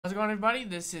How's it going, everybody?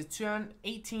 This is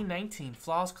 2018-19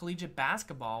 Flawless Collegiate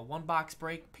Basketball. One box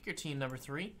break. Pick your team number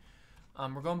 3.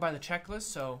 We're going by the checklist,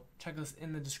 so checklist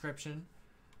in the description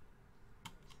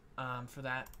for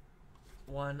that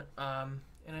one. And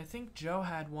I think Joe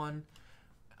had one.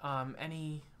 I don't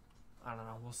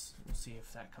know. We'll see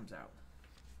if that comes out.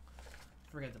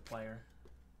 Forget the player,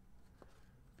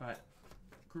 but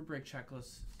group break checklist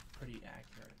is pretty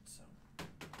accurate, so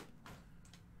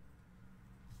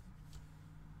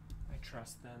I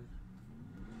trust them.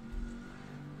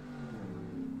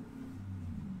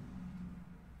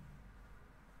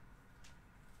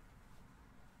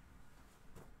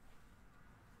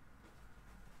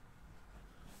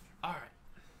 All right,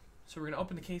 so we're gonna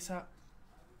open the case up,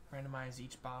 randomize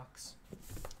each box,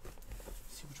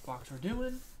 see which box we're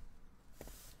doing.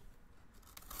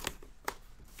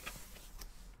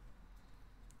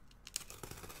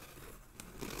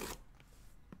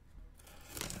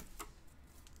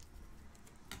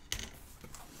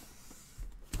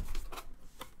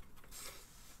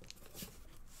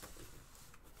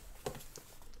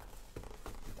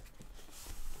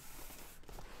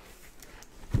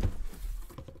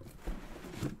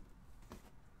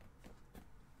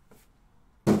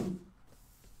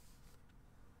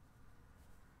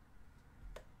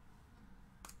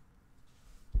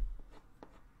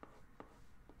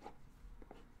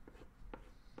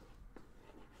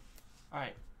 All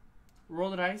right, roll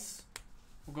the dice.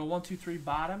 We'll go 1, 2, 3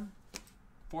 bottom,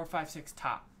 4, 5, 6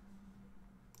 top.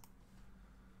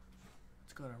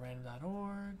 Let's go to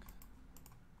random.org.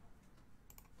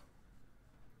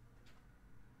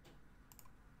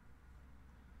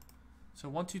 So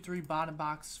 1, 2, 3 bottom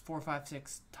box, 4, 5,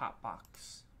 6 top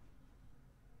box.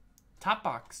 Top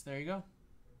box, there you go.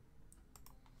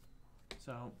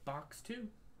 So box 2,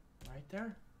 right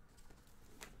there.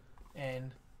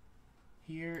 And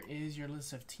here is your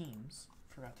list of teams.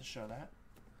 Forgot to show that.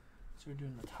 So we're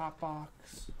doing the top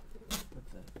box with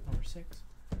the number 6.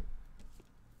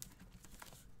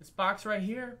 This box right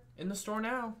here in the store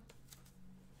now.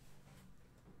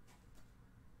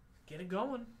 Get it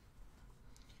going.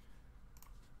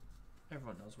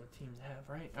 Everyone knows what teams have,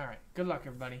 right? All right. Good luck,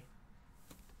 everybody.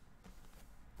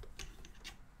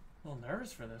 A little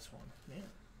nervous for this one, man.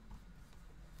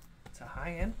 It's a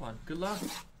high-end one. Good luck.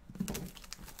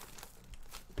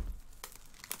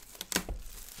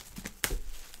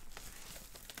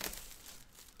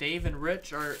 Dave and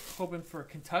Rich are hoping for a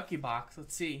Kentucky box.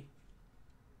 Let's see.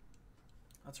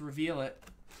 Let's reveal it.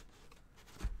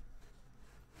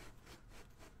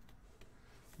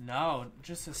 No,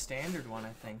 just a standard one,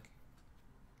 I think.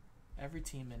 Every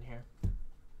team in here.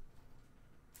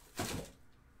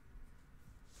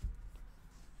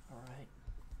 All right.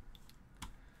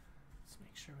 Let's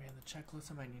make sure we have the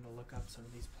checklist. I might need to look up some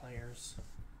of these players.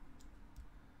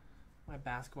 My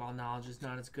basketball knowledge is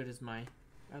not as good as my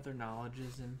other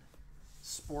knowledges in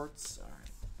sports. All right.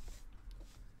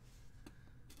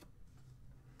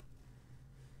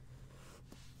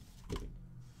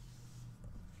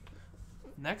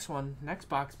 Next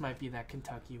box might be that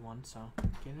Kentucky one, so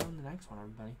get it on the next one,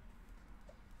 everybody.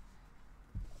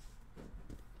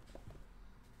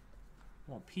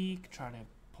 Won't peek, try to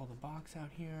pull the box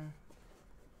out here.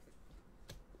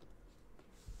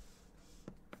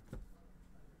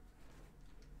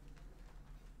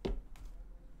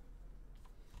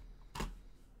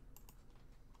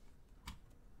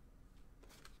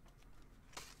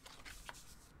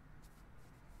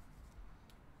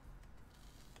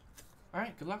 All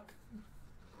right, good luck.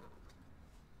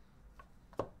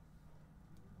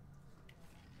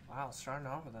 Wow, starting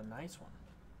off with a nice one.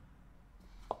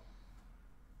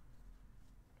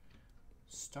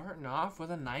 Starting off with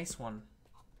a nice one.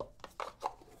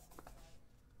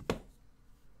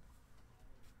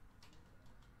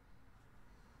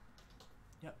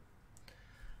 Yep.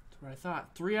 That's what I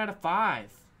thought. 3 out of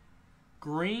 5.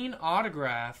 Green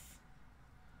autograph.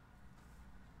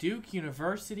 Duke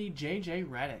University, J.J.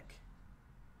 Redick.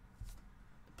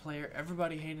 Player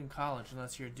everybody hated in college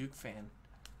unless you're a Duke fan.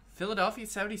 Philadelphia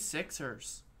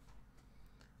 76ers.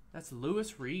 That's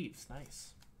Lewis Reeves.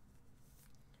 Nice.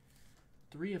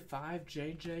 3 of 5,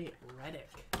 J.J.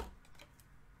 Redick.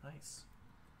 Nice.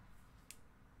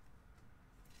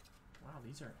 Wow,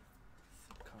 these are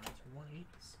thick cards.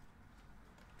 180s.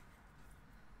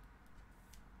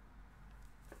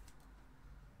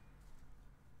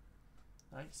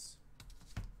 Nice.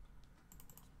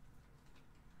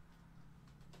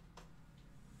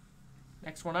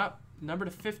 Next one up, number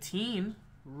to 15,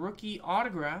 rookie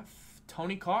autograph,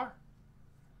 Tony Carr.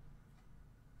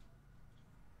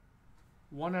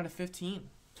 1 out of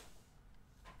 15.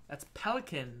 That's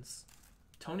Pelicans.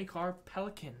 Tony Carr,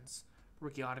 Pelicans.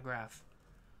 Rookie autograph.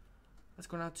 Let's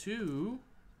go now to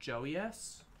Joey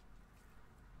S.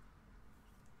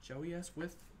 Joey S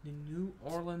with the New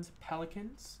Orleans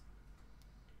Pelicans.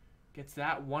 Gets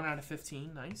that 1 out of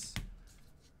 15. Nice.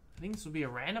 I think this will be a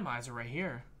randomizer right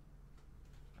here.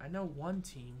 I know one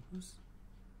team who's...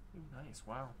 Ooh, nice.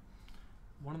 Wow.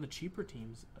 One of the cheaper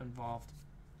teams involved.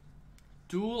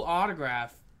 Dual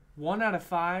autograph. 1 out of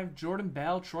 5. Jordan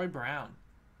Bell, Troy Brown.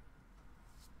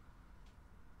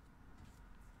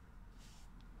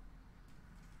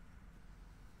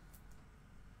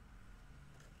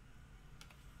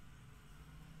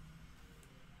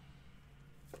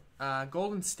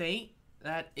 Golden State,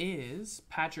 that is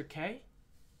Patrick K.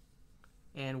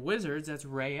 And Wizards, that's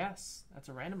Ray S. That's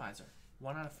a randomizer.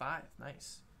 1 out of 5.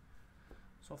 Nice.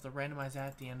 So we'll have to randomize that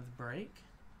at the end of the break.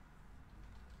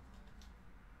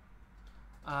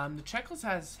 The checklist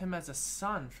has him as a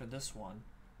son for this one.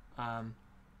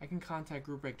 I can contact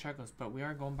Group Break Checklist, but we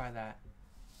are going by that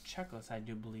checklist, I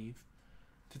do believe.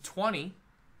 To 20,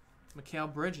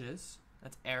 Mikal Bridges.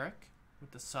 That's Eric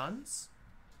with the Suns.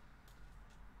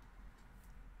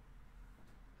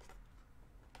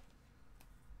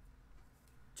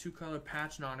 Two-color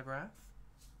patch and autograph.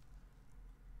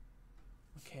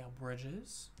 Mikal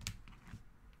Bridges.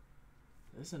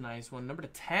 This is a nice one. Number to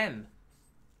 10.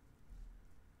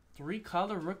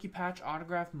 3-color rookie patch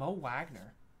autograph, Mo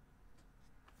Wagner.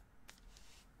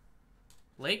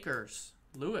 Lakers,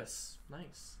 Lewis.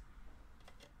 Nice.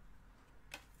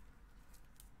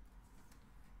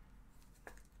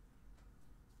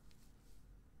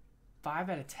 Five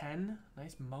out of 10.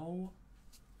 Nice Mo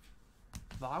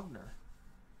Wagner.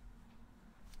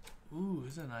 Ooh,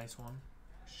 this is a nice one.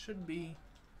 Should be.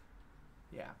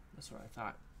 Yeah, that's what I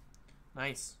thought.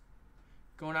 Nice.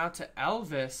 Going out to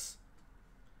Elvis.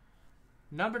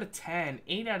 Number to 10.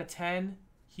 8 out of 10.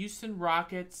 Houston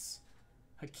Rockets.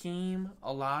 Hakeem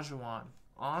Olajuwon.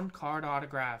 On-card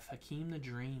autograph. Hakeem the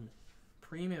Dream.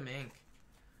 Premium ink.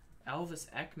 Elvis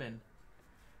Ekman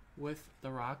with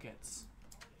the Rockets.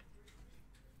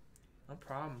 No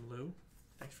problem, Lou.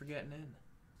 Thanks for getting in.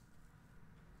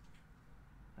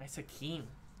 Nice Hakeem.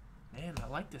 Man, I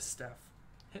like this stuff.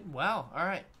 Hitting well. All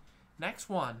right. Next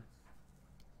one.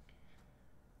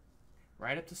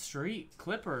 Right up the street.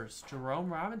 Clippers.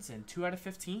 Jerome Robinson. 2 out of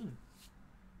 15.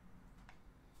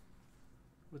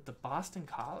 With the Boston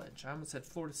College. I almost said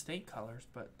Florida State colors,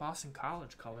 but Boston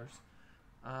College colors.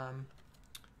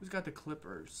 Who's got the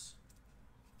Clippers?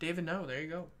 David No. There you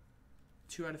go.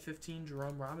 2 out of 15.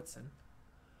 Jerome Robinson.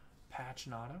 Patch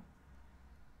and auto.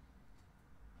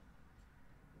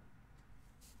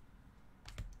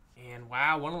 And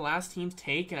wow, one of the last teams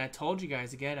taken. I told you guys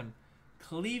to get him.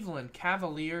 Cleveland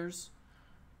Cavaliers.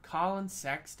 Colin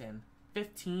Sexton.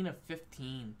 15 of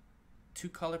 15.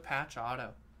 2-color patch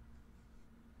auto.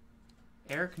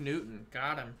 Eric Newton.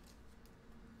 Got him.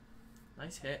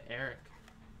 Nice hit, Eric.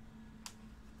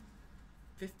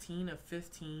 15 of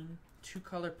 15.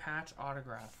 2-color patch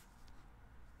autograph.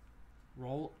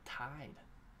 Roll Tide.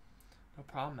 No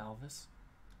problem, Elvis.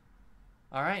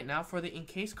 All right, now for the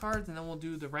in-case cards, and then we'll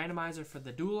do the randomizer for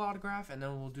the dual autograph, and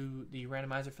then we'll do the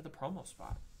randomizer for the promo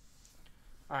spot.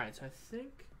 All right, so I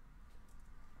think...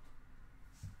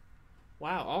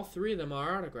 Wow, all 3 of them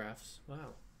are autographs.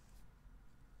 Wow.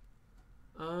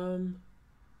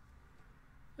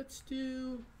 Let's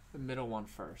do the middle one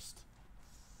first.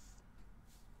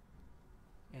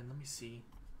 And let me see.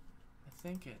 I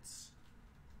think it's...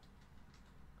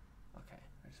 Okay,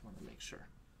 I just want to make sure.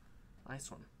 Nice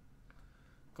one.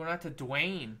 Going out to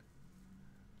Dwayne.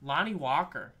 Lonnie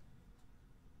Walker.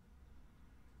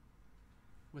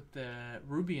 With the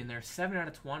Ruby in there. 7 out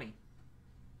of 20.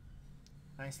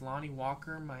 Nice Lonnie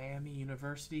Walker. Miami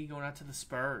University. Going out to the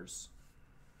Spurs.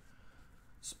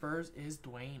 Spurs is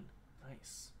Dwayne.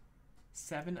 Nice.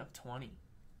 7 of 20.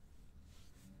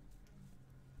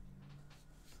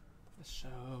 Let's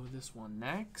show this one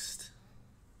next.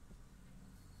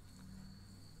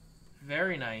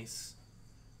 Very nice.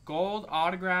 Gold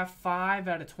autograph, 5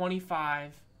 out of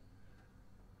 25.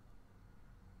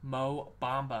 Mo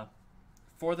Bamba.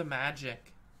 For the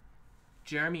Magic.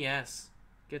 Jeremy S.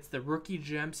 Gets the rookie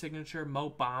gem signature,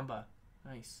 Mo Bamba.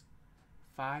 Nice.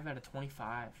 5 out of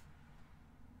 25.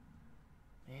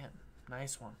 Man,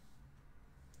 nice one.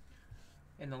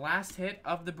 And the last hit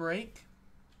of the break.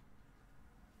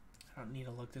 I don't need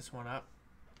to look this one up.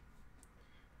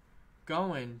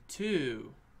 Going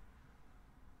to...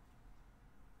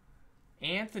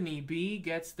 Anthony B.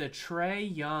 gets the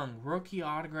Trae Young. Rookie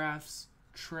autographs.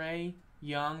 Trae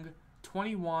Young.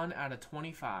 21 out of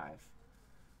 25.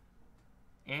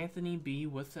 Anthony B.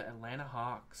 with the Atlanta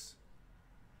Hawks.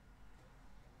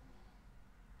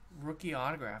 Rookie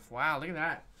autograph. Wow, look at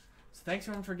that. So thanks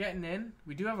everyone for getting in.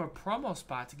 We do have a promo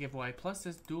spot to give away, plus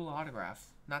this dual autograph.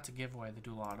 Not to give away the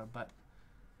dual auto, but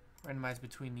randomized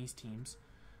between these teams.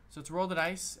 So let's roll the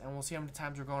dice, and we'll see how many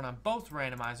times we're going on both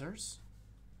randomizers.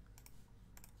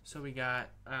 So we got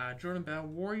Jordan Bell,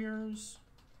 Warriors.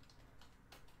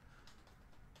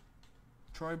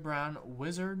 Troy Brown,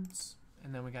 Wizards.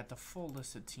 And then we got the full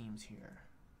list of teams here.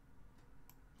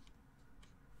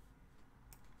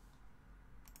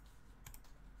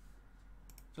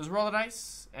 So let's roll the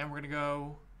dice, and we're going to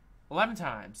go 11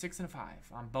 times, 6 and a 5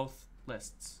 on both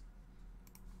lists.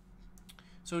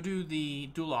 So we'll do the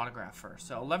dual autograph first.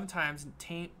 So 11 times,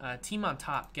 team on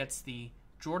top gets the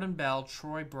Jordan Bell,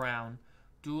 Troy Brown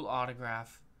dual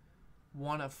autograph,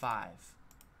 1 of 5.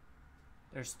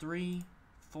 There's 3,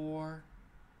 4,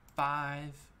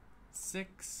 5,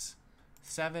 6,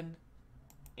 7,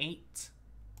 8,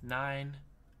 9,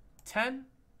 10,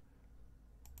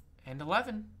 and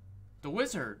 11. The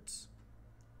Wizards.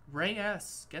 Ray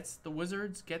S. gets the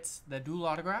Wizards, gets the dual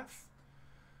autograph.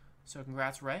 So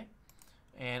congrats, Ray.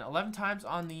 And 11 times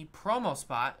on the promo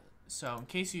spot. So in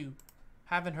case you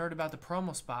haven't heard about the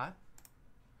promo spot,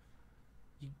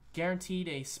 you guaranteed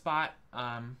a spot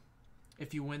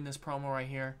if you win this promo right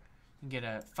here. You can get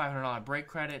a $500 break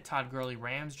credit, Todd Gurley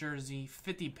Rams jersey,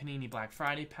 50 Panini Black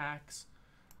Friday packs.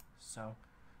 So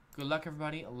good luck,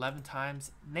 everybody. 11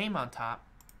 times. Name on top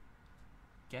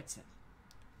gets it.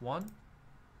 1,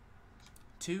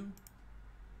 2,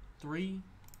 3,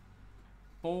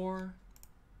 4,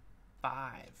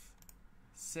 5,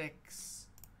 6,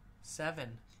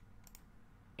 7,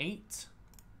 8,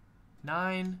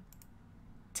 9,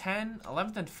 10,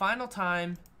 11th and final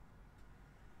time.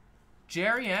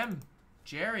 Jerry M.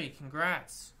 Jerry,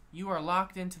 congrats. You are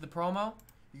locked into the promo.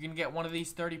 You're going to get one of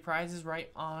these 30 prizes right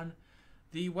on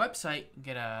the website. You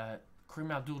get a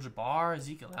Kareem Abdul-Jabbar,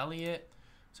 Ezekiel Elliott.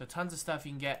 So tons of stuff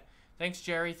you can get. Thanks,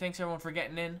 Jerry. Thanks, everyone, for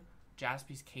getting in.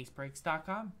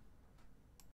 JaspysCaseBreaks.com.